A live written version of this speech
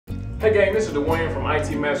Hey gang, this is Dwayne from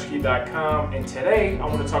itmasterkey.com, and today I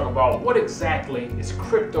want to talk about what exactly is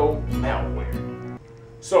crypto malware.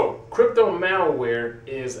 So, crypto malware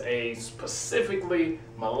is a specifically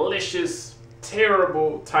malicious,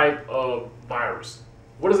 terrible type of virus.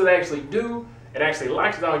 What does it actually do? It actually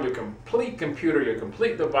locks down your complete computer, your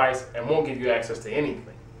complete device, and won't give you access to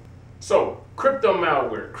anything. So, crypto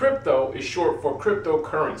malware. Crypto is short for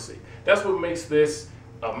cryptocurrency. That's what makes this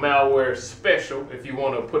malware special, if you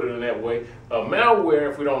want to put it in that way.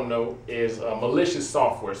 Malware, if we don't know, is malicious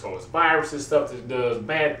software. So it's viruses, stuff that does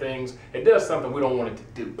bad things. It does something we don't want it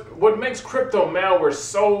to do. What makes crypto malware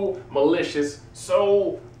so malicious,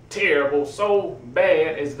 so terrible, so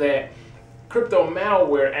bad is that crypto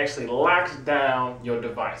malware actually locks down your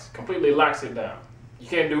device, completely locks it down. You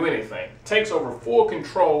can't do anything. It takes over full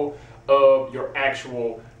control of your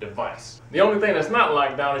actual device. The only thing that's not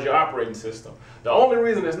locked down is your operating system. The only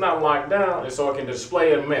reason it's not locked down is so it can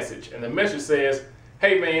display a message, and the message says,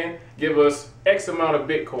 hey man, give us X amount of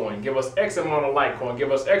Bitcoin, give us X amount of Litecoin,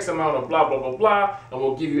 give us X amount of blah, blah, blah, blah, and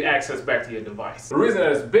we'll give you access back to your device. The reason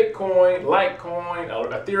that it's Bitcoin, Litecoin, or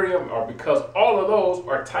Ethereum are because all of those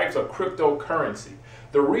are types of cryptocurrency.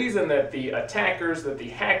 The reason that the attackers, that the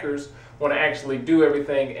hackers want to actually do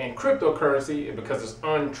everything in cryptocurrency is because it's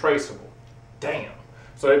untraceable. Damn.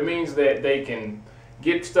 So it means that they can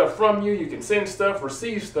get stuff from you, you can send stuff,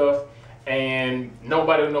 receive stuff, and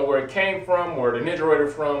nobody will know where it came from, where it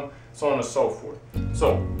originated from, so on and so forth.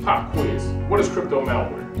 So, pop quiz. What is crypto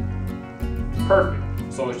malware?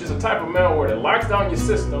 Perfect. So it's just a type of malware that locks down your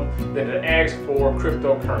system, then it asks for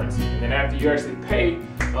cryptocurrency. And then after you actually pay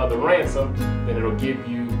the ransom, then it'll give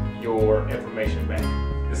you your information back.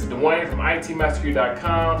 This is Dwayne from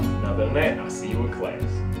itmasterkey.com. Other than that, I'll see you in class.